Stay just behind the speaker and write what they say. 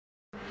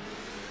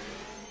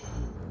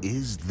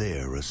Is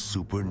there a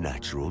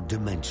supernatural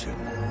dimension?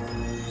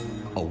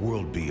 A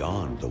world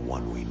beyond the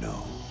one we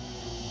know?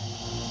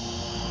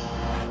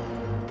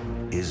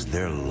 Is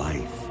there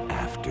life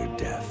after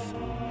death?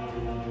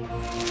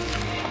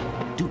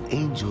 Do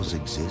angels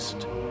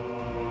exist?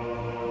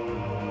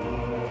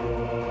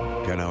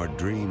 Can our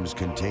dreams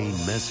contain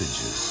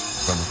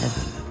messages from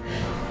heaven?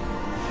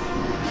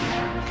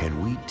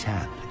 Can we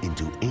tap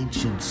into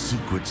ancient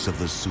secrets of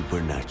the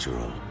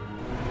supernatural?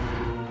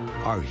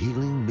 Are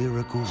healing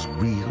miracles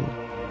real?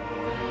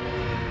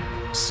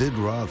 Sid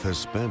Roth has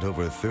spent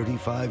over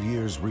 35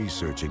 years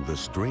researching the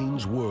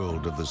strange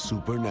world of the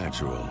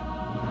supernatural.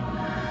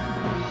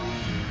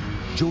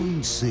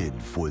 Join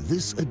Sid for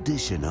this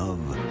edition of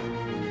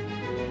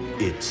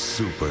It's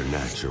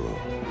Supernatural.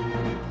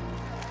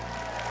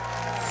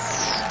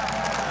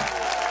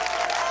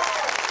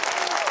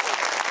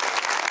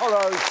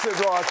 Hello,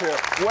 Sid Roth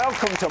here.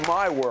 Welcome to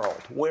my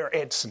world, where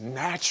it's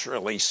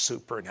naturally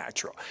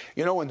supernatural.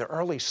 You know, in the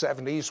early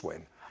 70s,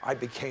 when I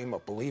became a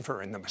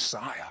believer in the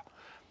Messiah,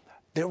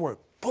 there were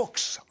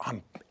books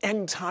on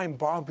end-time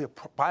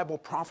Bible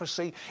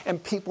prophecy,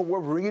 and people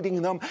were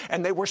reading them,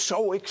 and they were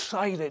so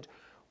excited.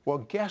 Well,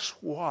 guess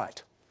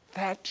what?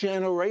 That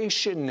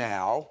generation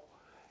now,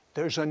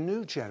 there's a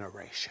new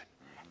generation,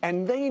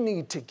 and they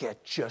need to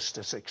get just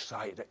as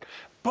excited.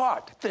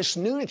 But this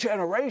new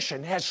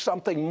generation has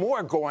something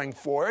more going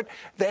for it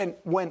than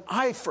when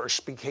I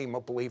first became a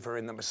believer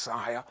in the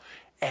Messiah.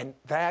 And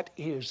that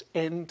is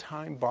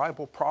end-time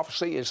Bible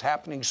prophecy is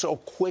happening so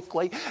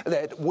quickly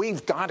that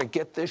we've got to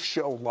get this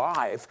show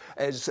live.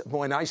 As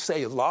when I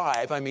say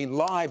live, I mean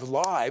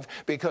live,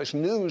 because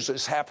news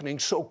is happening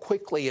so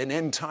quickly in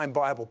end-time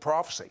Bible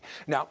prophecy.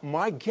 Now,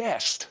 my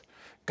guest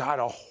got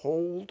a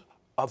hold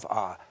of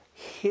a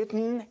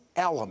hidden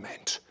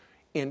element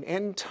in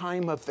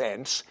end-time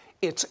events.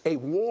 It's a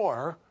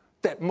war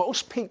that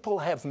most people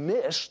have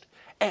missed,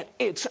 and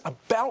it's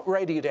about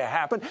ready to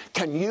happen.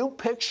 Can you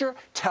picture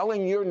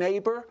telling your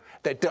neighbor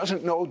that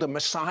doesn't know the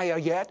Messiah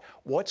yet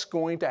what's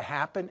going to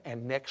happen?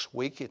 And next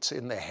week, it's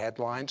in the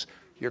headlines.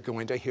 You're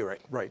going to hear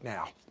it right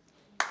now.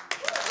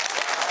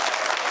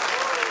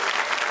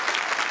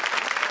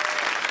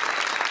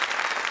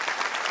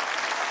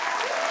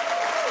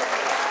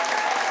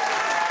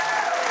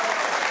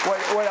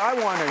 What I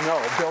want to know,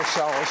 Bill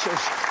Salus, is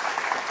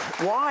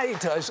why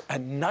does a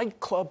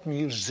nightclub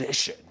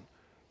musician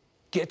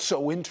get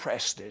so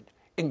interested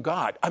in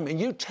God? I mean,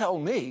 you tell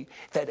me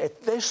that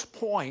at this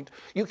point,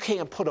 you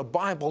can't put a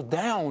Bible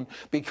down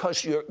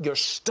because you're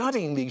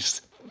studying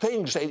these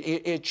things.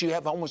 You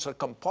have almost a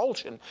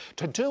compulsion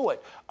to do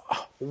it.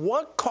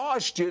 What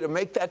caused you to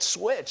make that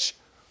switch?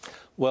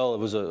 Well, it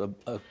was a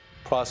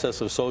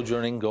process of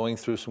sojourning, going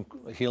through some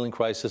healing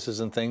crises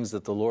and things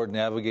that the Lord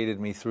navigated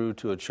me through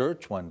to a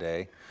church one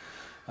day,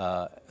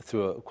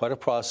 through quite a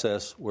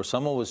process where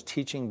someone was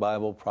teaching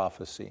Bible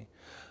prophecy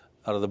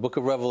out of the book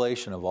of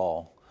Revelation of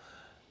all,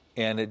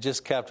 and it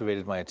just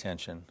captivated my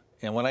attention.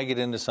 And when I get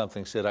into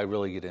something, Sid, I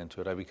really get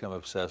into it. I become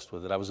obsessed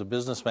with it. I was a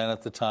businessman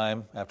at the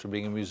time after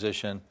being a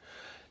musician,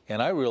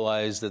 and I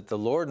realized that the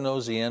Lord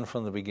knows the end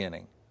from the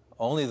beginning.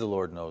 Only the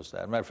Lord knows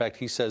that. As a matter of fact,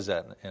 he says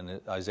that in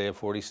Isaiah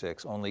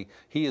 46. Only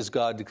he is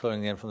God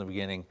declaring the end from the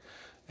beginning,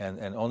 and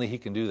only he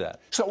can do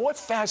that. So what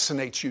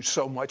fascinates you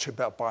so much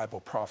about Bible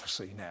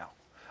prophecy now?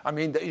 I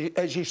mean,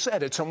 as you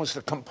said, it's almost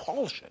a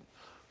compulsion.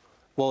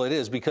 Well, it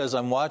is, because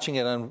I'm watching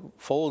it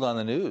unfold on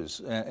the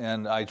news,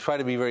 and I try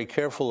to be very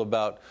careful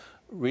about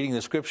reading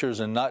the scriptures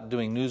and not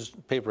doing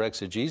newspaper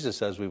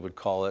exegesis, as we would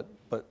call it,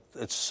 but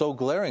it's so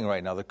glaring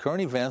right now. The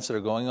current events that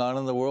are going on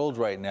in the world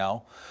right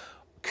now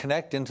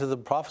connect into the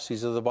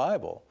prophecies of the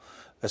Bible,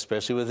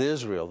 especially with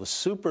Israel. The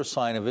super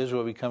sign of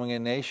Israel becoming a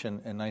nation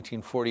in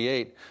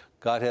 1948.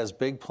 God has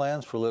big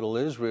plans for little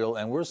Israel,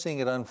 and we're seeing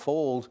it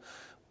unfold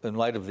in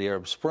light of the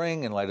Arab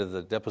Spring, in light of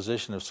the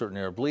deposition of certain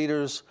Arab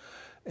leaders,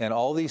 and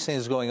all these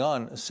things going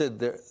on. Sid,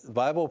 the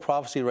Bible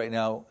prophecy right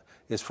now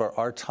is for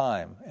our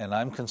time, and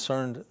I'm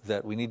concerned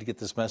that we need to get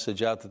this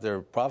message out, that there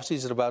are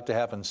prophecies that are about to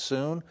happen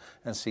soon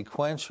and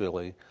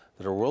sequentially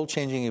that are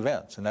world-changing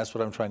events, and that's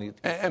what I'm trying to get.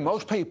 And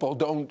most people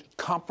don't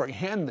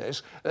comprehend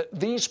this.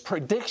 These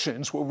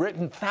predictions were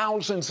written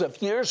thousands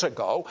of years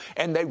ago,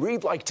 and they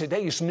read like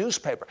today's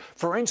newspaper.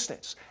 For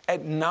instance,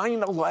 at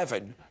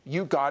 9/11,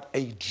 you got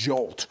a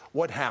jolt.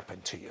 What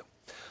happened to you?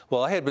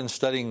 Well, I had been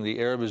studying the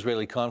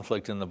Arab-Israeli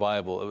conflict in the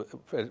Bible.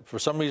 For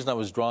some reason, I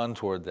was drawn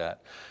toward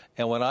that.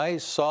 And when I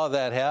saw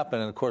that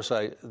happen, and of course,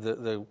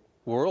 the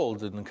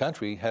world and the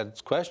country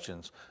had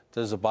questions.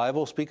 Does the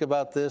Bible speak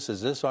about this?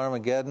 Is this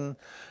Armageddon?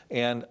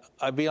 And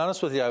I'll be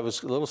honest with you, I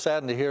was a little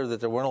saddened to hear that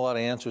there weren't a lot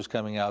of answers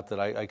coming out that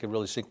I could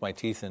really sink my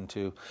teeth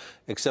into,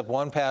 except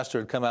one pastor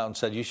had come out and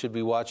said, you should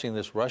be watching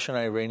this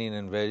Russian-Iranian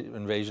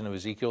invasion of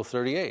Ezekiel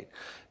 38.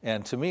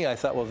 And to me, I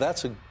thought, well,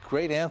 that's a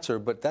great answer,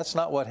 but that's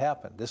not what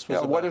happened. This was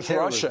what does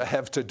terrorism. Russia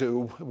have to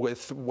do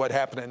with what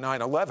happened at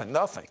 9/11?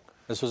 Nothing.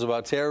 This was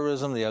about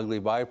terrorism, the ugly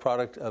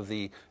byproduct of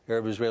the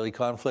Arab-Israeli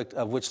conflict,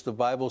 of which the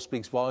Bible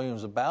speaks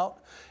volumes about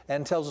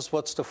and tells us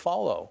what's to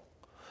follow.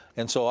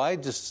 And so I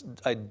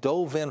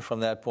dove in from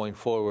that point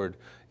forward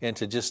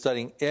into just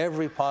studying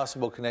every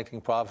possible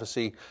connecting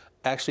prophecy,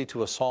 actually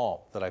to a psalm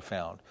that I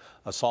found,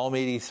 a Psalm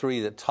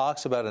 83 that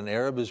talks about an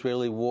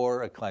Arab-Israeli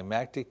war, a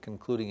climactic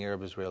concluding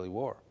Arab-Israeli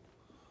war.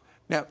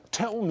 Now,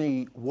 tell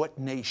me what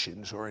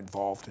nations are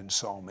involved in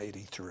Psalm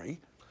 83.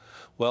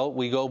 Well,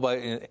 we go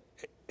by,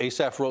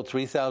 Asaph wrote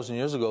 3,000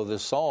 years ago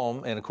this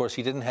psalm, and of course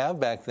he didn't have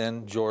back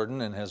then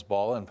Jordan and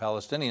Hezbollah and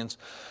Palestinians.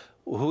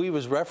 Who he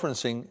was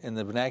referencing in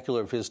the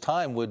vernacular of his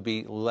time would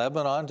be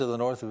Lebanon to the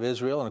north of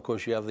Israel, and of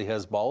course you have the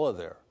Hezbollah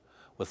there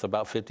with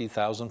about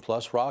 50,000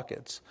 plus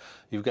rockets.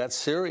 You've got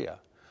Syria,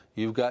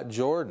 you've got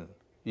Jordan,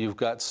 you've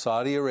got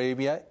Saudi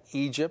Arabia,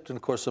 Egypt, and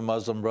of course the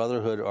Muslim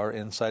Brotherhood are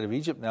inside of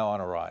Egypt now on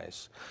a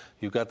rise.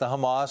 You've got the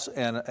Hamas,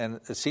 and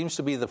it seems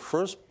to be the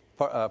first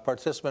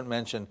participant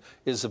mentioned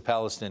is the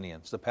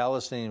Palestinians, the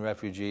Palestinian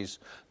refugees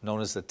known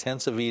as the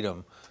Tents of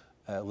Edom,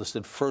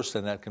 listed first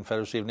in that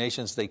Confederacy of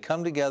Nations. They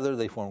come together,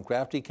 they form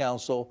crafty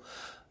council,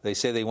 they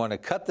say they want to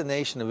cut the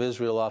nation of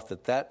Israel off,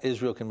 that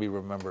Israel can be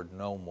remembered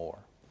no more.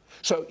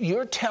 So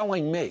you're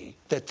telling me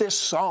that this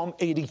Psalm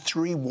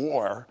 83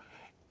 war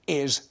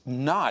is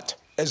not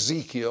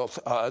Ezekiel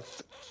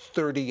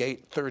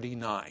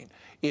 38-39.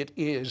 It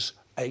is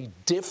a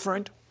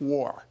different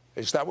war.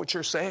 Is that what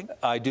you're saying?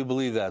 I do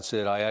believe that's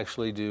it. I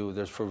actually do.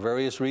 There's for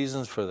various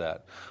reasons for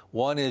that.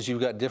 One is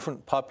you've got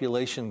different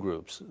population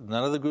groups.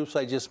 None of the groups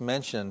I just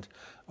mentioned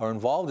are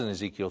involved in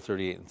Ezekiel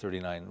 38 and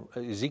 39.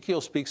 Ezekiel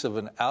speaks of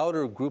an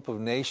outer group of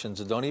nations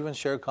that don't even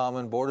share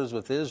common borders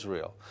with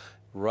Israel.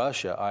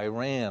 Russia,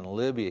 Iran,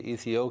 Libya,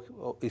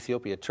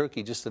 Ethiopia,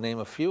 Turkey, just to name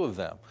a few of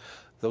them.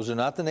 Those are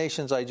not the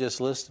nations I just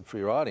listed for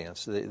your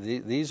audience.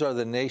 These are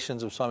the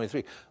nations of Psalm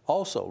 83.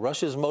 Also,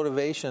 Russia's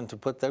motivation to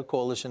put their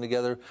coalition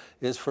together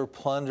is for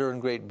plunder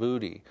and great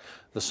booty.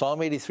 The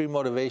Psalm 83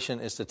 motivation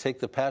is to take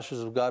the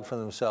pastures of God for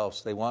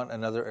themselves. They want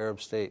another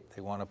Arab state.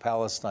 They want a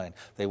Palestine.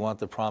 They want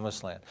the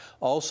Promised Land.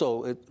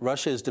 Also,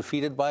 Russia is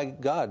defeated by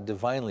God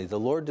divinely. The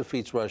Lord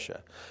defeats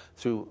Russia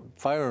through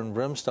fire and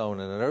brimstone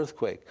and an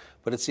earthquake.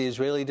 But it's the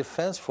Israeli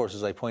Defense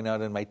Forces, I point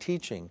out in my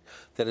teaching,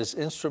 that is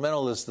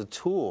instrumental as the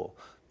tool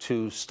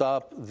to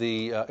stop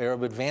the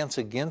Arab advance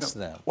against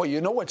them. Well,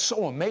 you know what's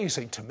so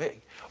amazing to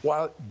me?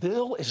 While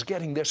Bill is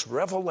getting this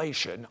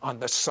revelation on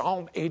the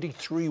Psalm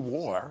 83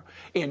 war,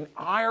 in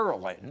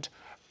Ireland,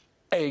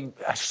 a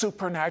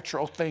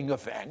supernatural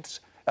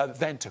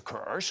event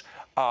occurs.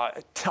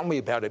 Tell me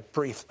about it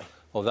briefly.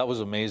 Well, that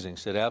was amazing,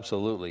 Sid,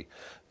 absolutely.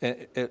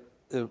 It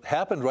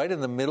happened right in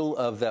the middle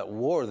of that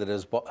war that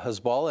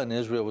Hezbollah and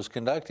Israel was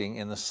conducting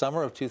in the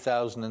summer of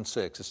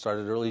 2006. It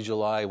started early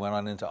July, went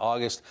on into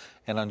August,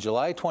 and on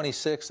July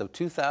 26th of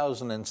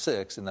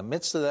 2006, in the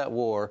midst of that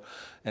war,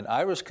 an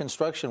Irish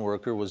construction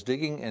worker was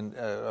digging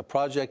a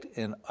project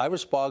in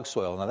Irish bog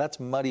soil. Now, that's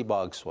muddy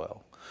bog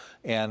soil.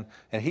 And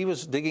he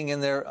was digging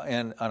in there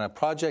on a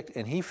project,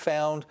 and he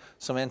found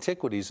some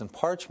antiquities and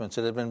parchments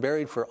that had been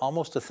buried for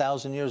almost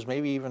 1,000 years,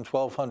 maybe even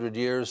 1,200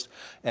 years,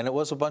 and it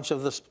was a bunch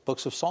of the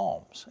books of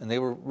Psalms. And they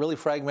were really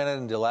fragmented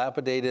and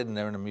dilapidated, and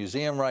they're in a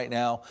museum right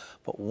now.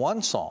 But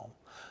one psalm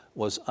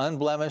was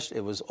unblemished.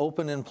 It was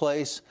open in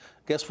place.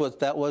 Guess what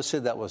that was,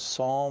 Sid? That was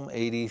Psalm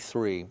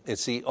 83.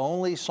 It's the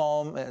only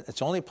psalm, it's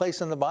the only place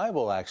in the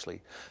Bible,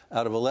 actually,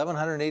 out of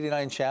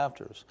 1,189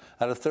 chapters,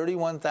 out of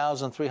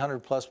 31,300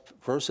 plus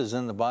verses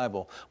in the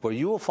Bible, where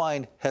you will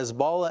find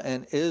Hezbollah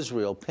and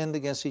Israel pinned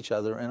against each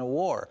other in a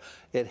war.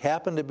 It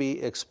happened to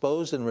be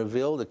exposed and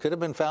revealed. It could have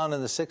been found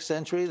in the 6th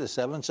century, the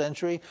 7th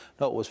century.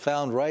 No, it was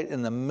found right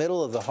in the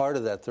middle of the heart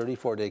of that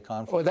 34-day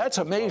conflict. Well, that's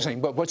amazing.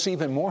 But what's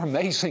even more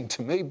amazing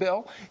to me,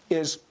 Bill,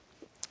 is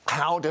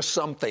how does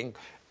something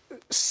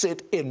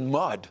sit in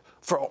mud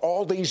for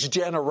all these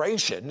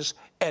generations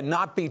and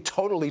not be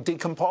totally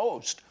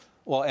decomposed?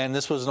 Well, and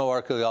this was no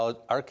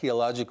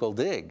archaeological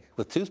dig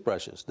with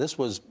toothbrushes. This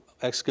was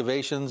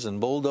excavations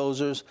and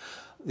bulldozers.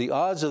 The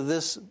odds of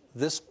this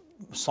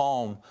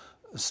psalm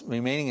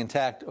remaining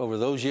intact over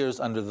those years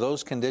under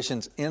those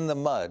conditions in the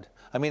mud,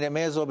 I mean, it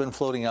may as well have been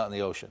floating out in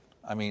the ocean.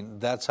 I mean,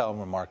 that's how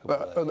remarkable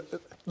that is.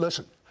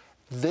 Listen,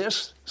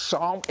 this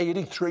Psalm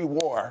 83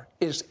 war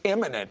is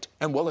imminent,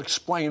 and we'll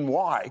explain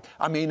why.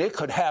 I mean, it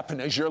could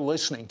happen as you're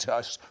listening to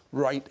us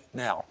right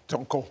now.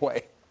 Don't go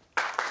away.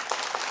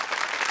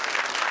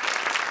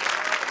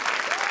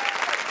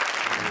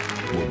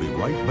 We'll be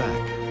right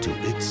back to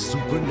It's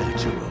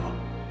Supernatural.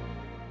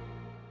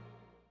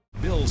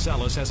 Bill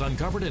Salus has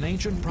uncovered an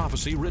ancient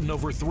prophecy written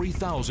over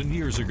 3,000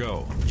 years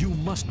ago. You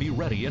must be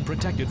ready and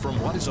protected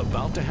from what is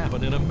about to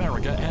happen in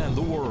America and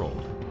the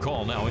world.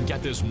 Call now and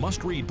get this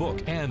must-read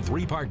book and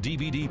 3-part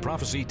DVD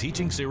prophecy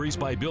teaching series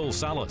by Bill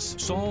Salus.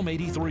 Psalm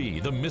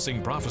 83, The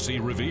Missing Prophecy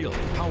Revealed.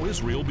 How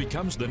Israel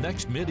becomes the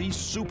next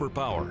Mideast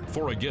superpower.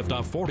 For a gift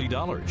of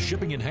 $40,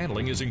 shipping and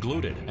handling is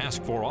included.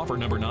 Ask for offer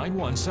number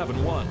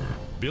 9171.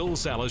 Bill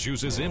Salus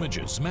uses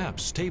images,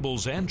 maps,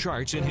 tables, and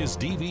charts in his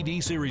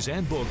DVD series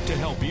and book to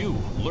help you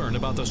learn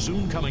about the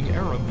soon-coming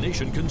Arab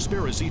nation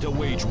conspiracy to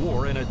wage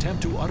war and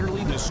attempt to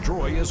utterly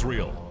destroy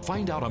Israel.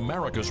 Find out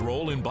America's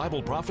role in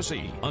Bible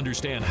prophecy.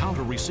 Understand how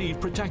to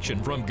receive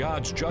protection from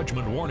God's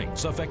judgment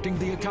warnings affecting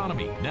the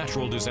economy,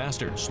 natural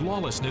disasters,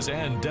 lawlessness,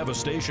 and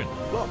devastation.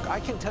 Look, I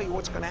can tell you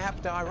what's going to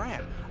happen to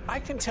Iran. I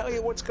can tell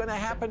you what's going to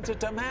happen to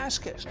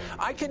Damascus.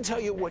 I can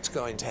tell you what's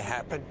going to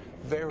happen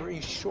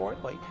very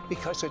shortly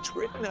because it's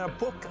written in a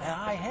book that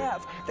I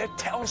have that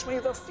tells me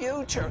the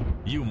future.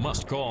 You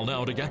must call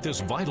now to get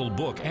this vital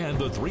book and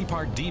the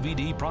 3-part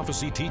DVD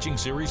prophecy teaching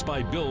series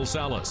by Bill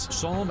Salus.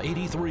 Psalm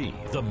 83,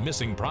 The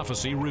Missing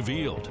Prophecy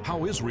Revealed.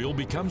 How Israel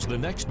becomes the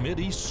next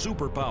Mideast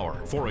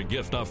superpower. For a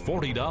gift of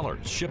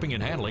 $40, shipping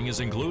and handling is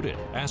included.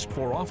 Ask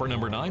for offer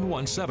number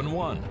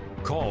 9171.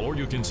 Call or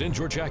you can send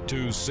your check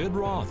to Sid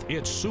Roth.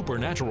 It's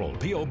Supernatural,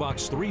 P.O.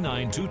 Box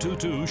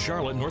 39222,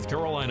 Charlotte, North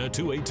Carolina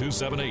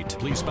 28278.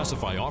 Please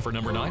specify offer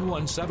number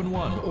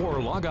 9171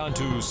 or log on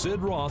to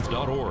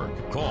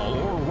sidroth.org. Call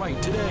or write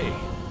today.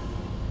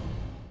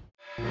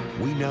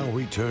 We now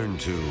return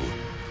to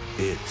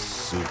It's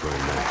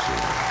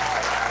Supernatural.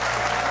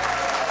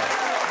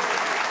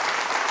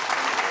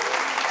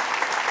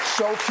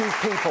 So few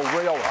people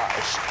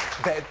realize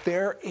that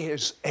there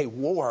is a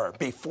war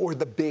before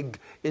the big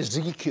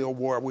Ezekiel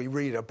war we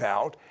read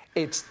about.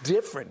 It's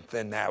different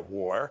than that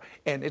war,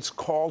 and it's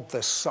called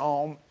the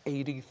Psalm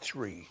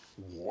 83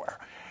 war.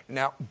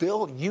 Now,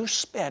 Bill, you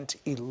spent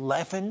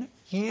 11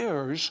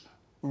 years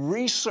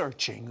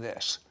researching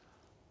this.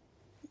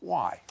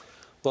 Why?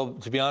 Well,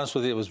 to be honest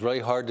with you, it was very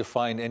hard to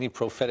find any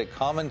prophetic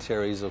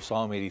commentaries of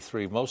Psalm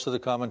 83. Most of the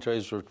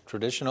commentaries were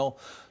traditional,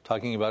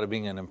 talking about it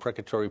being an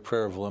imprecatory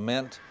prayer of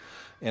lament.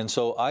 And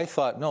so I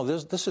thought, no,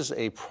 this is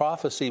a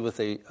prophecy with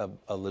a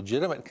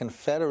legitimate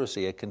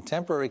confederacy, a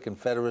contemporary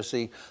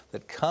confederacy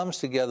that comes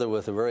together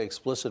with a very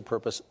explicit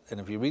purpose. And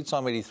if you read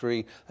Psalm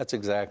 83, that's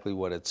exactly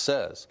what it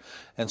says.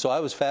 And so I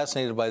was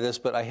fascinated by this,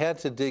 but I had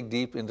to dig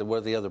deep into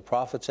what the other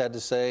prophets had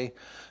to say.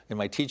 In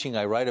my teaching,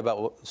 I write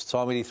about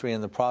Psalm 83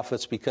 and the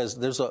prophets because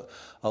there's a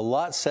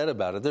lot said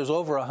about it. There's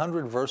over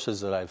 100 verses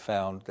that I've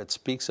found that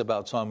speaks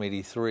about Psalm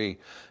 83.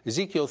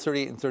 Ezekiel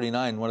 38 and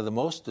 39, one of the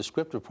most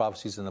descriptive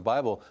prophecies in the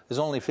Bible, is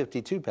only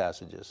 52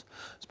 passages.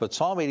 But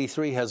Psalm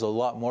 83 has a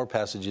lot more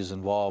passages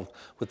involved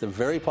with the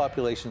very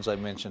populations I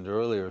mentioned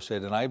earlier,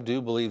 Sid. And I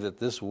do believe that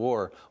this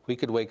war, we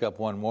could wake up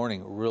one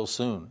morning real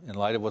soon in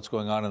light of what's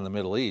going on in the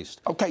Middle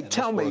East. Okay,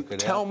 tell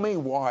me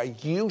why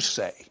you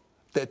say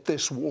that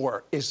this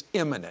war is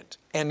imminent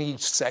any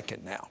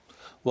second now.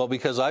 Well,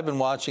 because I've been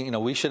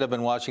watching, we should have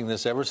been watching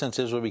this ever since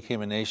Israel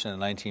became a nation in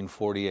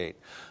 1948.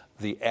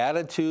 The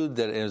attitude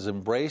that is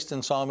embraced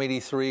in Psalm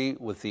 83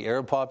 with the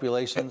Arab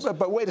populations.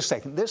 But wait a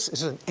second. This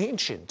is an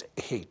ancient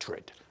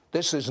hatred.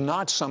 This is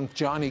not some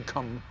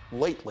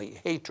Johnny-come-lately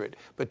hatred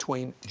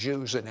between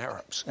Jews and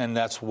Arabs. And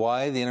that's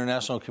why the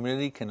international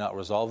community cannot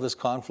resolve this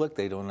conflict.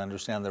 They don't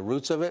understand the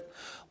roots of it.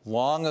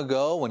 Long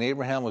ago, when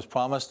Abraham was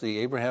promised the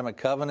Abrahamic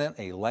covenant,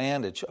 a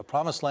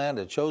promised land,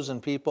 a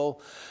chosen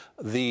people,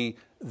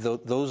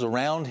 those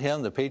around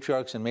him, the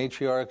patriarchs and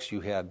matriarchs, you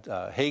had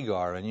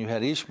Hagar and you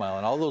had Ishmael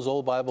and all those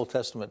Old Bible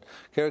Testament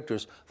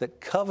characters that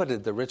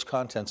coveted the rich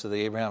contents of the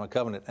Abrahamic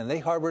covenant, and they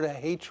harbored a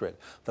hatred.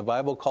 The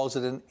Bible calls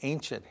it an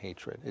ancient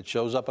hatred. It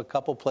shows up a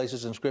couple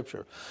places in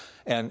Scripture.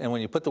 And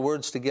when you put the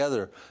words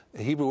together,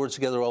 the Hebrew words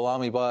together,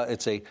 olam haba,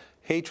 it's a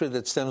hatred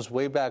that stems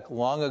way back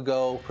long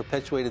ago,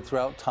 perpetuated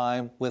throughout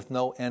time with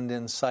no end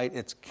in sight.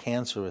 It's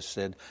cancerous,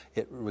 Sid.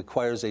 It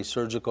requires a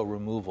surgical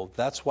removal.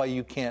 That's why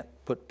you can't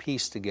put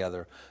peace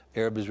together,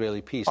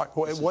 Arab-Israeli peace.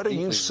 What are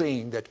you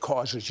seeing that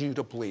causes you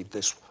to believe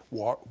this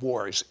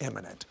war is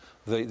imminent?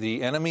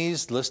 The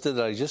enemies listed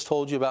that I just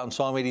told you about in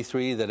Psalm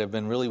 83 that have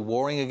been really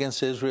warring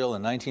against Israel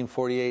in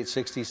 1948,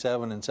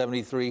 67, and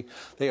 73,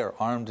 they are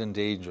armed and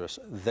dangerous.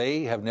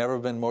 They have never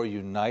been more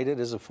united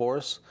as a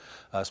force,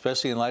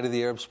 especially in light of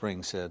the Arab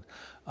Spring, Sid.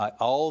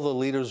 All the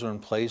leaders are in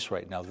place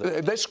right now.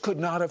 This could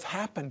not have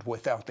happened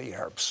without the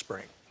Arab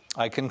Spring.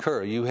 I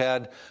concur. You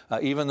had,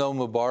 even though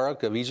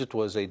Mubarak of Egypt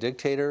was a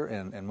dictator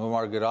and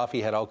Muammar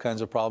Gaddafi had all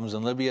kinds of problems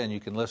in Libya, and you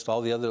can list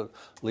all the other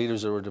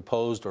leaders that were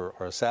deposed or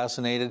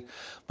assassinated,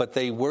 but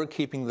they were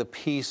keeping the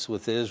peace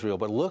with Israel.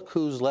 But look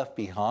who's left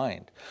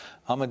behind.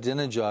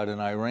 Ahmadinejad in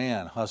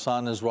Iran,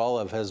 Hassan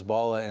Nasrallah of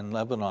Hezbollah in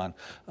Lebanon,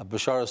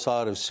 Bashar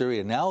Assad of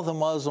Syria, now the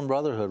Muslim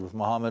Brotherhood with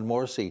Mohammed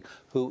Morsi,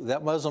 who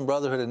that Muslim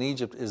Brotherhood in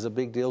Egypt is a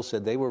big deal,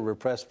 said they were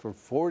repressed for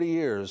 40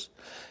 years,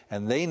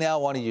 and they now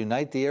want to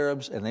unite the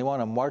Arabs, and they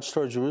want to march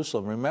toward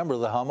Jerusalem. Remember,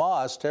 the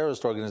Hamas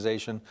terrorist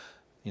organization,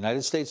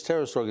 United States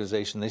terrorist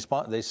organization,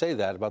 they say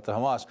that about the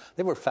Hamas.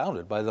 They were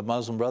founded by the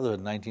Muslim Brotherhood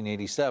in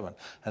 1987,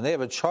 and they have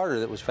a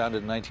charter that was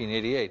founded in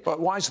 1988. But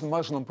why is the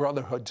Muslim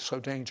Brotherhood so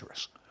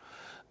dangerous?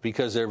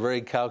 Because they're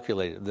very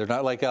calculated. They're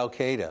not like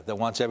Al-Qaeda that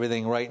wants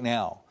everything right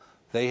now.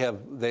 they're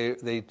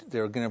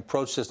going to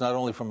approach this not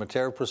only from a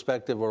terror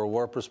perspective or a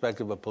war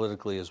perspective, but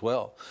politically as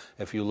well.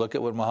 If you look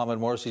at what Mohamed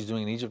Morsi is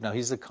doing in Egypt now,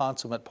 he's a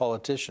consummate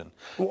politician.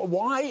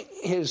 Why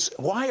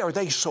are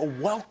they so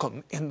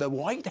welcome in the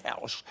White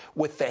House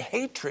with the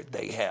hatred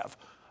they have?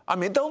 I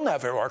mean, they'll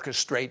never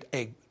orchestrate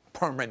a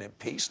permanent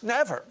peace,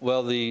 never.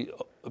 Well,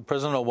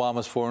 President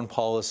Obama's foreign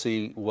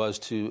policy was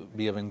to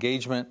be of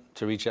engagement,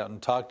 to reach out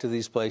and talk to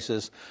these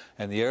places.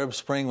 And the Arab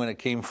Spring, when it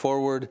came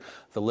forward,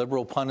 the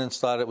liberal pundits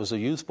thought it was a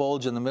youth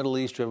bulge in the Middle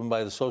East driven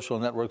by the social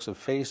networks of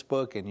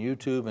Facebook and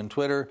YouTube and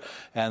Twitter,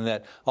 and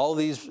that all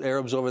these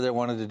Arabs over there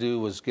wanted to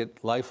do was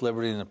get life,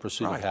 liberty, and the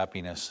pursuit of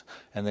happiness.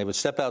 And they would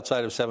step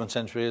outside of 7th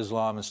century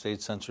Islam and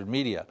state-censored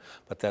media.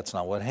 But that's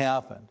not what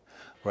happened.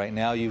 Right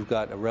now, you've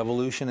got a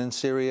revolution in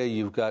Syria,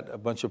 you've got a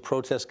bunch of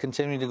protests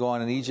continuing to go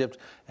on in Egypt,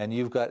 and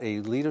you've got a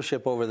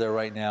leadership over there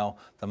right now,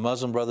 the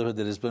Muslim Brotherhood,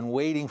 that has been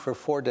waiting for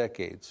 4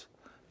 decades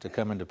to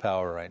come into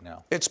power right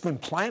now. It's been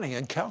planning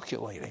and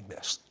calculating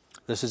this.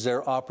 This is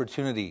their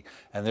opportunity,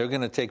 and they're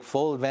going to take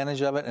full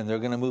advantage of it, and they're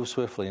going to move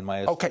swiftly, in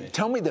my estimation. Okay,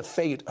 tell me the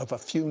fate of a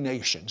few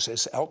nations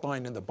as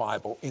outlined in the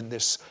Bible in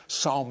this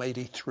Psalm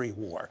 83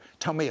 war.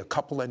 Tell me a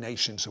couple of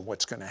nations and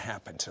what's going to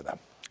happen to them.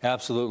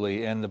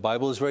 Absolutely, and the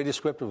Bible is very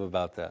descriptive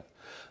about that.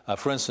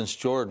 For instance,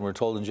 Jordan, we're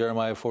told in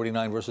Jeremiah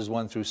 49, verses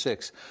 1 through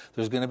 6,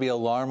 there's going to be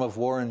alarm of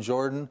war in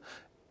Jordan,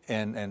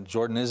 and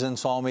Jordan is in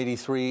Psalm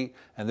 83,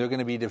 and they're going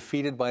to be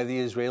defeated by the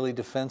Israeli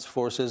Defense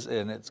Forces,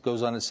 and it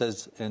goes on, it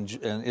says, and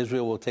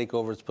Israel will take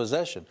over its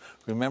possession.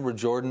 Remember,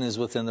 Jordan is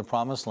within the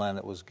promised land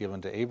that was given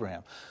to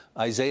Abraham.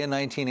 Isaiah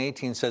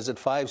 19:18 says that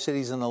 5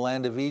 cities in the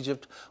land of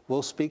Egypt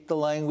will speak the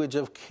language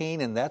of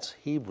Canaan. That's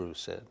Hebrew,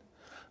 said.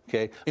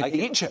 Okay,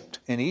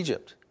 In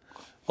Egypt.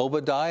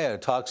 Obadiah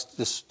talks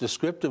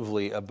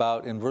descriptively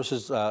about, in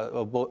verses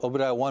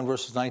Obadiah 1,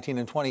 verses 19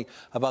 and 20,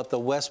 about the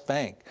West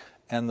Bank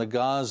and the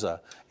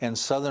Gaza and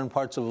southern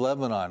parts of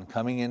Lebanon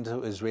coming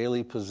into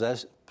Israeli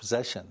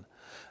possession.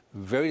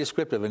 Very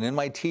descriptive. And in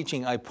my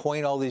teaching, I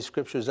point all these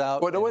scriptures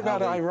out. What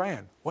about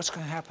Iran? What's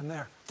going to happen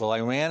there? Well,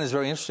 Iran is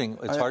very interesting.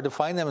 It's hard to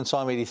find them in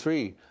Psalm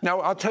 83. Now,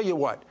 I'll tell you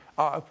what.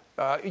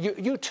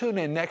 You tune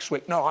in next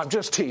week. No, I'm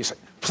just teasing.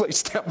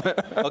 Please tell me.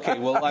 Okay,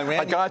 well, Iran...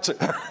 I got you.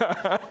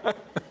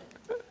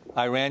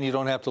 Iran, you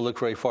don't have to look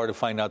very far to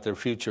find out their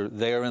future.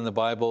 They are in the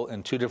Bible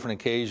in 2 different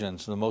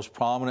occasions. The most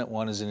prominent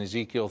one is in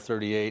Ezekiel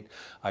 38.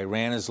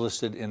 Iran is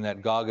listed in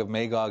that Gog of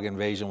Magog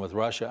invasion with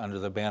Russia under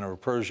the banner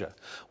of Persia.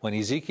 When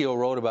Ezekiel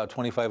wrote about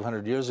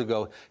 2,500 years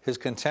ago, his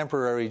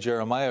contemporary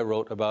Jeremiah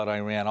wrote about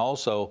Iran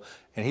also,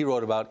 and he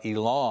wrote about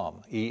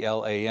Elam,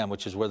 E-L-A-M,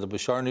 which is where the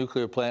Bushehr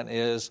nuclear plant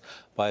is,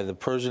 by the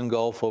Persian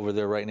Gulf over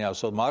there right now.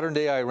 So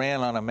modern-day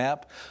Iran on a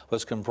map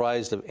was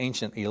comprised of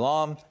ancient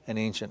Elam and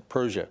ancient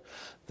Persia.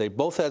 They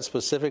both had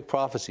specific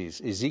prophecies.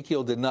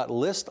 Ezekiel did not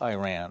list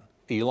Iran,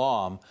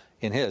 Elam,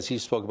 in his. He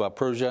spoke about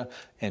Persia,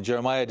 and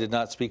Jeremiah did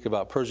not speak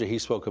about Persia. He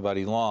spoke about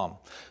Elam.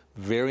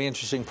 Very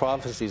interesting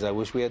prophecies. I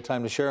wish we had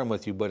time to share them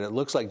with you, but it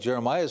looks like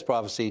Jeremiah's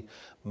prophecy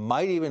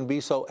might even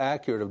be so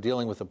accurate of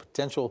dealing with a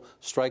potential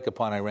strike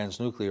upon Iran's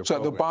nuclear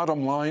program. So the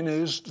bottom line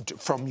is,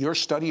 from your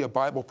study of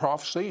Bible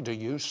prophecy, do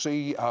you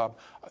see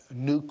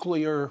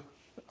nuclear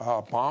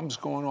bombs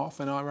going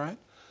off in Iran?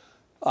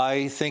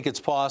 I think it's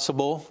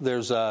possible.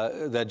 There's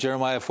that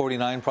Jeremiah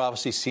 49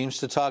 prophecy seems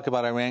to talk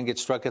about Iran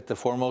gets struck at the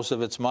foremost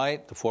of its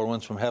might. The 4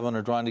 winds from heaven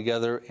are drawn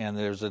together, and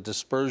there's a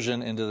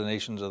dispersion into the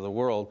nations of the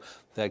world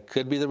that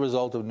could be the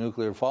result of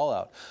nuclear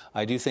fallout.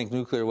 I do think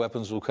nuclear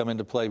weapons will come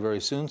into play very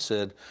soon,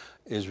 Sid.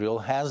 Israel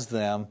has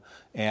them,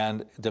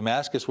 and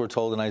Damascus, we're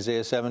told in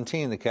Isaiah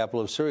 17, the capital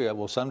of Syria,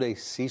 will someday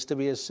cease to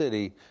be a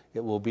city.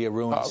 It will be a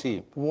ruined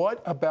heap.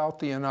 What about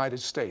the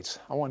United States?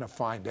 I want to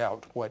find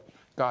out what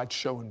God's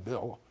showing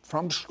Bill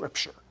from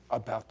Scripture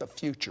about the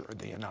future of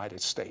the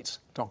United States.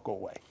 Don't go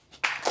away.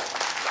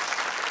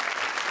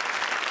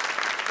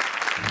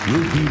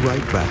 We'll be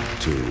right back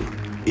to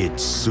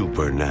It's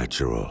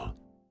Supernatural.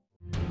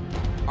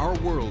 Our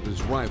world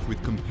is rife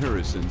with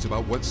comparisons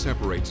about what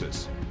separates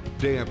us.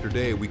 Day after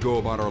day, we go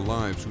about our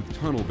lives with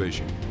tunnel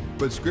vision.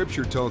 But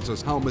Scripture tells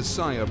us how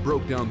Messiah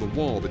broke down the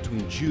wall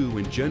between Jew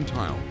and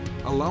Gentile,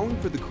 allowing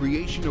for the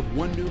creation of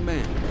one new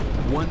man,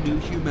 one new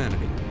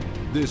humanity.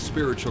 This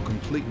spiritual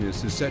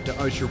completeness is set to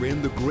usher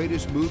in the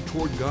greatest move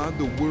toward God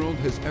the world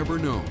has ever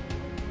known.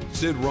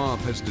 Sid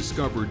Roth has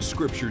discovered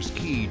Scripture's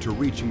key to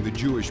reaching the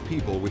Jewish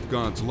people with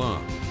God's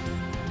love.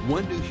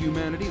 One new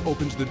humanity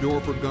opens the door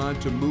for God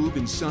to move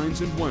in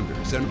signs and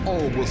wonders, and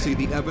all will see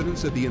the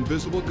evidence of the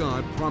invisible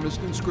God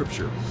promised in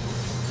Scripture.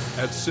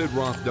 At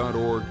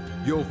sidroth.org,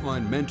 you'll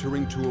find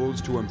mentoring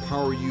tools to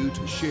empower you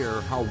to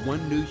share how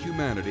one new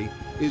humanity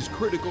is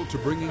critical to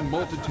bringing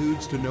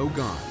multitudes to know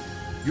God.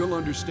 You'll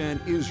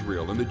understand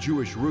Israel and the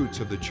Jewish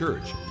roots of the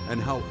church,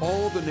 and how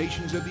all the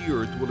nations of the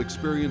earth will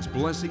experience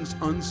blessings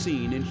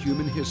unseen in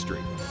human history.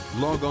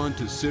 Log on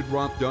to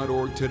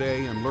sidroth.org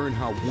today and learn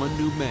how one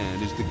new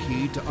man is the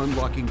key to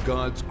unlocking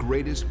God's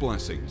greatest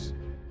blessings.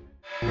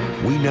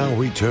 We now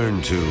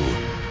return to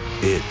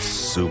It's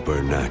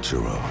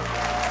Supernatural. Well, 1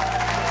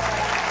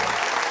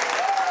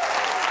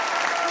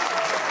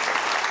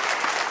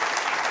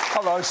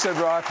 Hello, Sid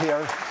Roth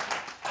here.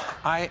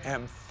 I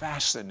am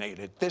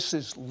fascinated. This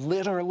has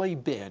literally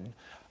been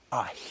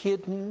a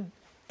hidden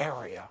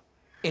area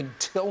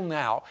until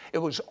now. It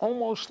was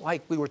almost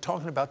like we were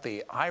talking about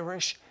the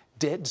Irish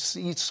Dead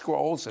Sea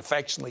Scrolls,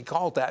 affectionately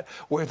called that,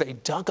 where they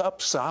dug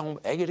up Psalm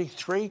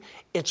 83.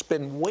 It's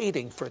been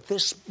waiting for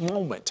this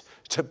moment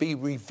to be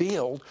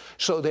revealed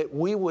so that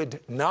we would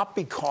not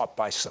be caught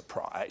by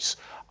surprise.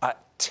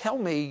 Tell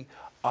me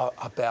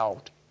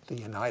about the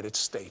United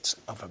States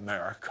of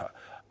America.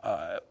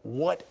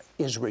 What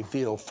is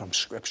revealed from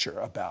Scripture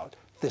about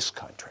this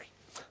country?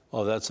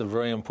 Well, that's a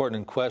very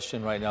important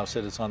question right now,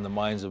 Sid. It's on the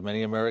minds of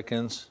many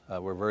Americans.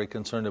 We're very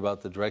concerned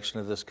about the direction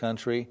of this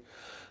country.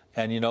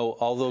 And, you know,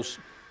 all those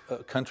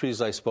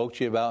countries I spoke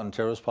to you about and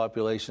terrorist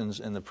populations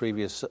in the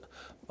previous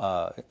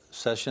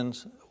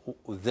sessions,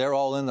 they're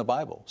all in the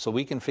Bible. So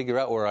we can figure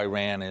out where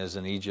Iran is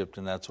and Egypt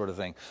and that sort of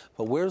thing.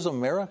 But where's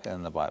America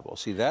in the Bible?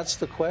 See, that's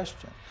the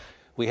question.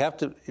 We have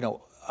to, you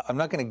know, I'm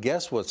not going to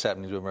guess what's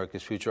happening to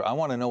America's future. I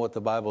want to know what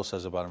the Bible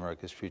says about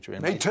America's future.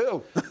 Me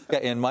too.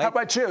 Yeah, How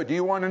about you? Do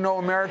you want to know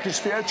America's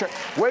future?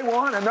 We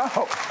want to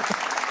know.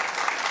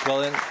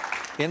 Well,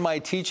 in my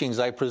teachings,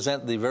 I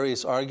present the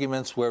various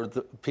arguments where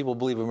people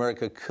believe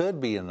America could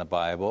be in the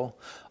Bible.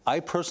 I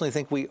personally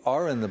think we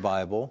are in the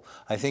Bible.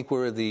 I think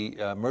we're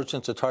the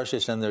merchants of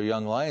Tarshish and their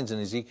young lions in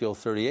Ezekiel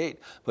 38.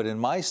 But in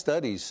my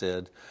studies,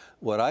 Sid,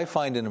 what I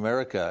find in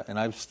America, and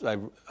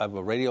I'm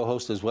a radio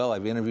host as well.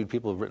 I've interviewed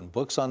people who've written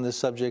books on this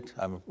subject.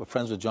 I'm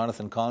friends with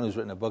Jonathan Cahn, who's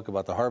written a book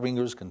about the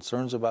Harbingers,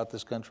 concerns about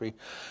this country.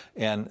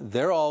 And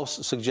they're all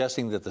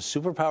suggesting that the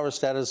superpower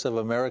status of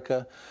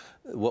America,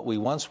 what we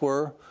once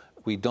were,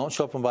 we don't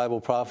show up in Bible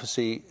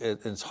prophecy.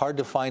 It's hard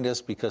to find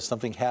us because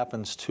something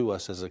happens to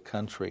us as a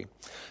country.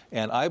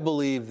 And I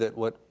believe that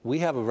we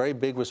have a very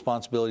big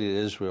responsibility to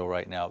Israel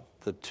right now.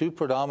 The two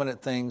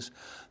predominant things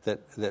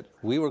that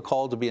we were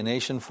called to be a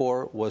nation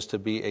for was to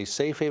be a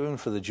safe haven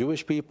for the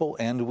Jewish people,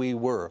 and we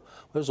were.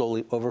 There's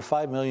only over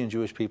 5 million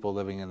Jewish people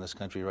living in this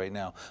country right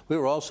now. We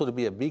were also to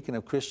be a beacon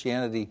of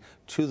Christianity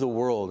to the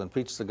world and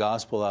preach the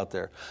gospel out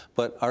there.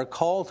 But our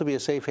call to be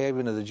a safe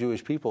haven of the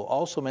Jewish people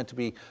also meant to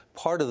be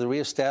part of the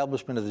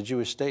reestablishment of the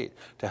Jewish state,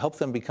 to help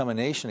them become a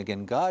nation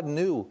again. God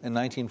knew in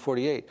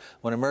 1948,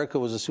 when America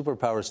was a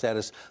superpower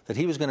status, that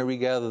he was going to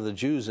regather the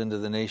Jews into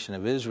the nation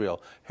of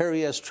Israel.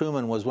 Harry S.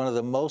 Truman was one of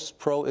the most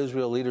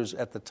pro-Israel leaders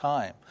at the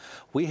time.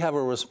 We have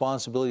a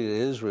responsibility to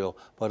Israel,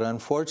 but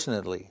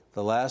unfortunately,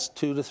 the last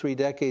 2 to 3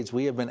 decades,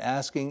 we have been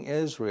asking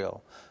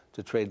Israel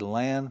to trade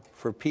land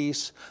for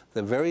peace,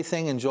 the very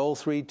thing in Joel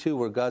 3:2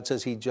 where God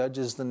says he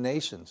judges the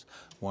nations.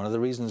 One of the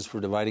reasons for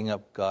dividing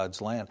up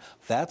God's land.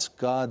 That's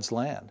God's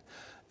land.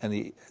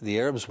 And the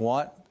Arabs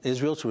want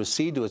Israel to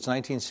recede to its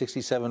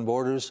 1967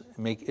 borders,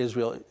 make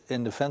Israel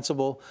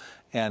indefensible.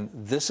 And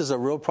this is a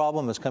real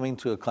problem that's coming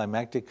to a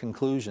climactic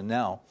conclusion.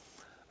 Now,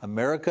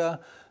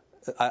 America,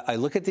 I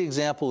look at the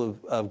example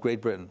of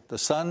Great Britain. The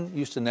sun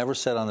used to never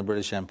set on the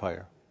British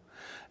Empire.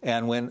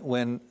 And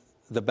when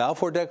the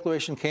Balfour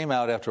Declaration came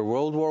out after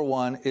World War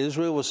I,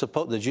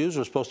 the Jews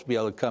were supposed to be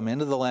able to come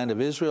into the land of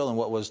Israel in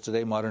what was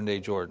today modern-day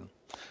Jordan.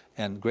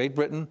 And Great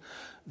Britain,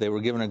 they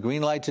were given a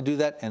green light to do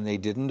that, and they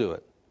didn't do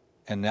it.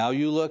 And now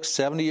you look,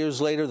 70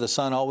 years later, the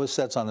sun always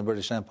sets on the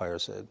British Empire,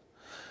 Sid.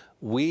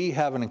 We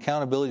have an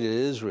accountability to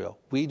Israel.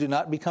 We do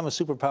not become a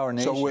superpower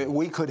nation. So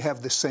we could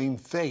have the same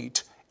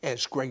fate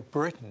as Great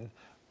Britain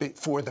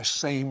for the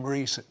same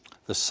reason.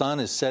 The sun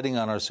is setting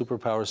on our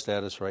superpower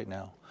status right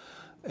now.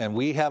 And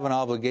we have an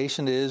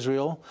obligation to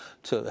Israel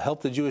to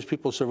help the Jewish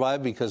people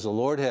survive because the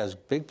Lord has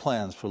big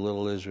plans for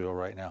little Israel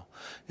right now.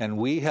 And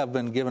we have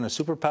been given a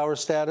superpower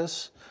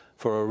status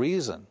for a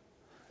reason.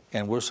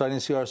 And we're starting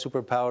to see our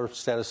superpower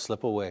status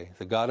slip away.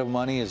 The God of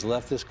money has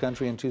left this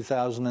country in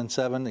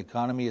 2007. The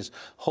economy is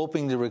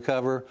hoping to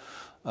recover.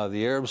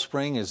 The Arab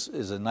Spring is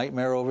a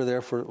nightmare over there.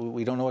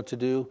 We don't know what to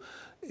do.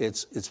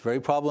 It's very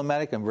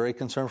problematic. I'm very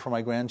concerned for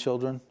my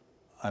grandchildren.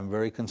 I'm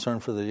very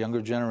concerned for the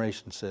younger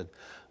generation, Sid.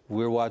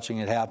 We're watching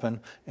it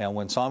happen. And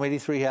when Psalm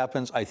 83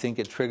 happens, I think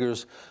it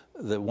triggers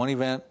the one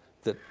event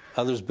that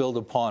others build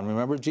upon.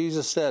 Remember,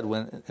 Jesus said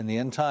when in the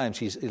end times,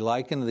 he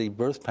likened the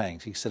birth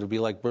pangs. He said it would be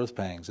like birth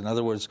pangs. In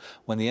other words,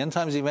 when the end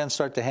times events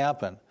start to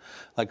happen,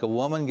 like a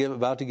woman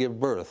about to give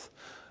birth,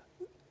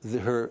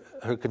 her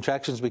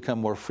contractions become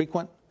more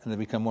frequent and they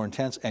become more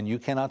intense, and you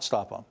cannot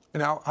stop them.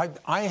 Now,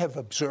 I have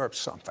observed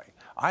something.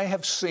 I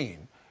have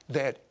seen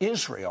that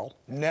Israel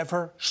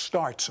never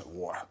starts a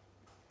war,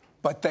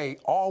 but they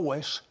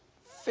always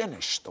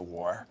finish the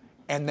war,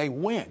 and they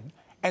win,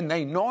 and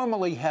they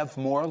normally have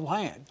more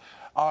land.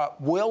 I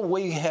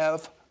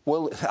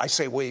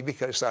say we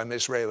because I'm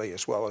Israeli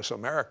as well as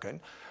American,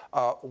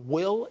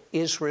 will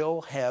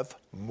Israel have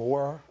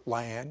more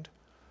land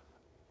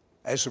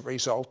as a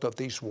result of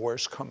these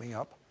wars coming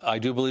up? I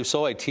do believe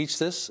so. I teach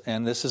this,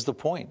 and this is the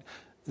point.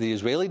 The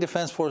Israeli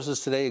Defense Forces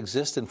today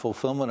exist in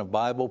fulfillment of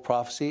Bible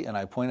prophecy, and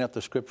I point out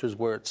the scriptures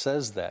where it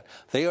says that.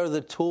 They are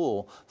the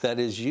tool that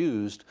is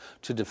used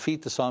to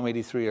defeat the Psalm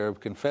 83 Arab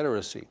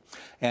Confederacy.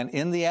 And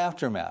in the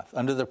aftermath,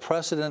 under the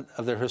precedent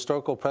of their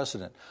historical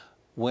precedent,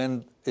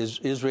 When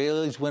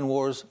Israelis win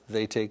wars,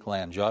 they take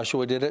land.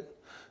 Joshua did it.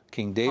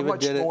 King David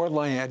did it. How much more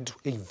land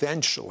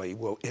eventually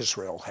will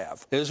Israel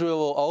have? Israel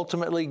will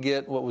ultimately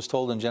get what was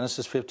told in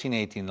Genesis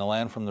 15:18, the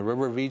land from the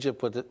river of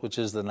Egypt, which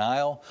is the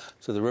Nile,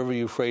 to the river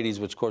Euphrates,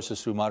 which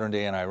courses through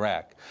modern-day in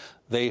Iraq.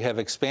 They have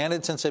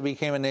expanded since they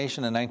became a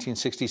nation. In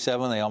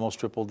 1967, they almost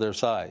tripled their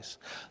size.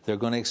 They're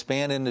going to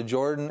expand into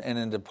Jordan and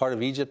into part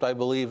of Egypt, I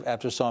believe,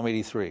 after Psalm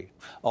 83.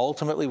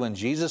 Ultimately, when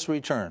Jesus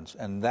returns,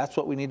 and that's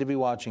what we need to be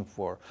watching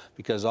for,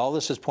 because all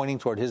this is pointing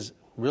toward his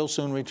real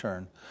soon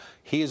return,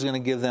 he is going to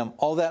give them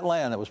all that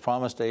land that was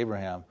promised to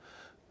Abraham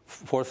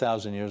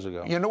 4,000 years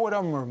ago. You know what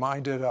I'm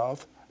reminded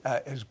of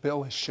as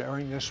Bill is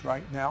sharing this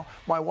right now?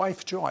 My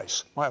wife,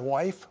 Joyce. My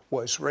wife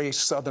was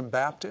raised Southern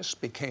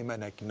Baptist, became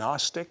an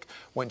agnostic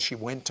when she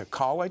went to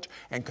college,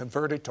 and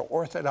converted to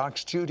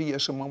Orthodox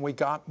Judaism when we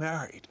got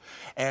married.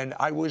 And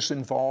I was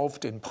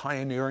involved in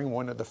pioneering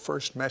one of the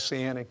first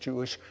Messianic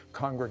Jewish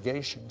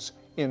congregations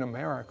in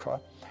America.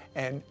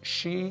 And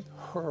she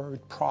heard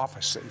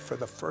prophecy for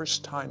the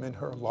first time in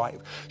her life.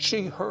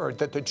 She heard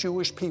that the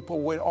Jewish people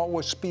would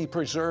always be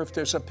preserved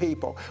as a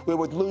people. We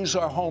would lose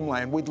our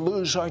homeland. We'd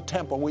lose our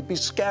temple. We'd be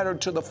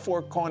scattered to the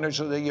four corners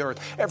of the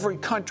earth. Every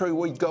country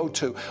we'd go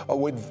to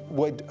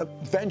would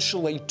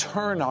eventually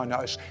turn on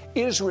us.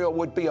 Israel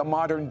would be a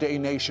modern-day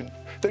nation.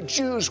 The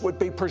Jews would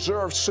be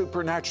preserved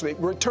supernaturally.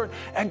 Return.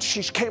 And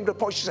she came to the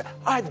point, she said,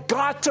 I've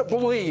got to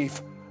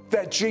believe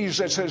that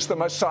Jesus is the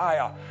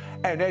Messiah.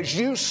 And as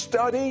you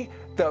study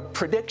the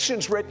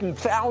predictions written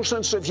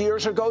thousands of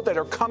years ago that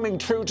are coming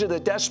true to the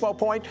decimal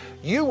point,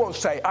 you will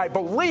say, I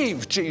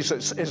believe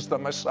Jesus is the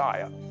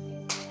Messiah.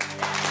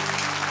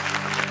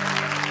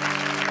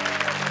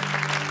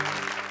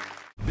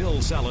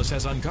 Bill Salus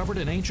has uncovered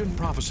an ancient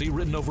prophecy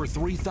written over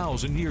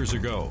 3,000 years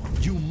ago.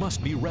 You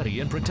must be ready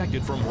and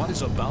protected from what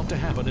is about to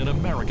happen in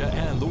America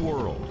and the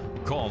world.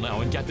 Call now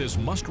and get this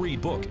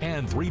must-read book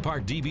and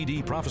 3-part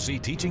DVD prophecy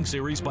teaching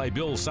series by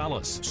Bill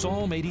Salus.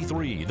 Psalm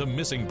 83, The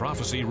Missing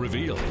Prophecy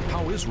Revealed.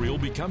 How Israel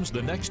becomes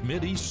the next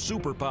Mideast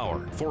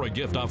superpower. For a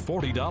gift of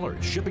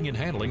 $40, shipping and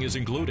handling is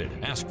included.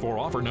 Ask for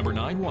offer number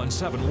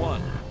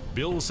 9171.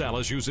 Bill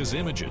Salus uses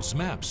images,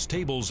 maps,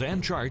 tables,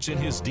 and charts in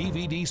his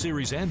DVD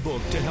series and book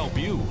to help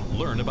you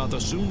learn about the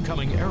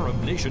soon-coming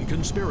Arab nation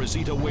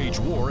conspiracy to wage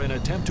war and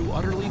attempt to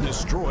utterly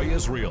destroy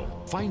Israel.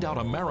 Find out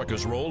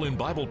America's role in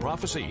Bible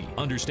prophecy.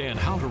 Understand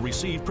how to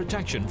receive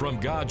protection from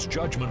God's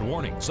judgment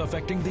warnings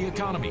affecting the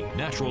economy,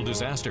 natural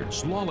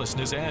disasters,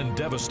 lawlessness, and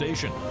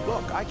devastation.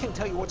 Look, I can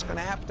tell you what's going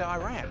to happen to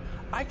Iran.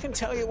 I can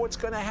tell you what's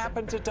going to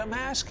happen to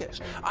Damascus.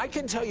 I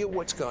can tell you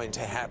what's going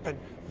to happen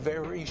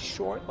very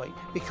shortly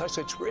because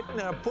it's written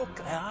in a book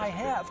that I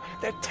have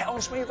that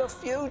tells me the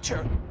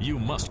future. You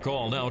must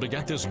call now to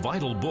get this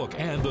vital book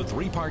and the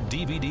 3-part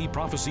DVD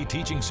prophecy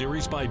teaching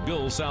series by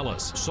Bill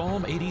Salus.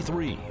 Psalm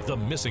 83, The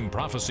Missing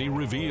Prophecy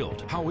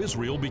Revealed. How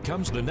Israel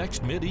becomes the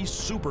next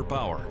Mideast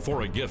superpower.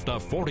 For a gift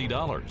of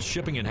 $40,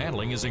 shipping and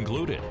handling is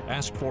included.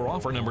 Ask for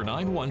offer number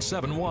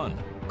 9171.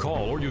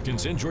 Call or you can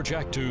send your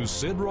check to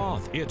Sid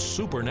Roth. It's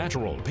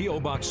Supernatural, P.O.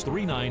 Box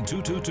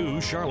 39222,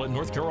 Charlotte,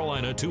 North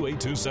Carolina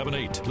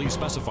 28278. Please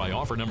specify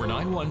offer number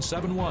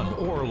 9171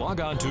 or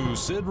log on to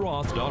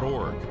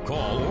sidroth.org.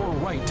 Call or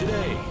write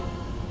today.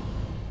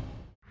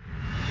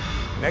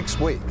 Next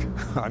week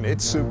on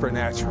It's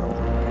Supernatural.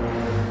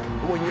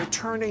 When you're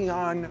turning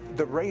on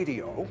the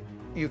radio,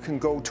 you can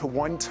go to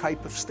one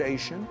type of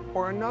station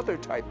or another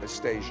type of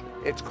station.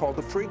 It's called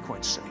a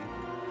frequency.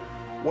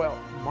 Well,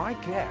 my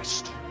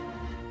guest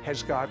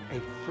has got a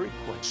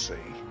frequency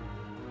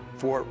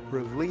for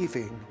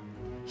relieving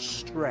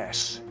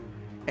stress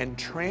and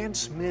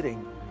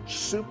transmitting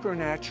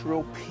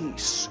supernatural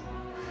peace.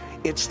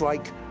 It's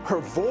like her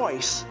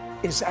voice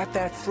is at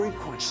that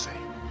frequency.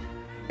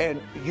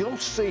 And you'll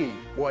see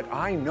what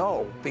I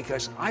know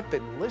because I've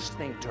been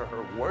listening to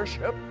her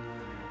worship.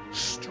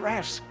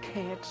 Stress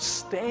can't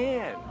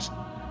stand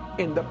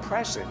in the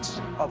presence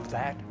of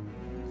that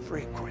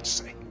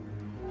frequency.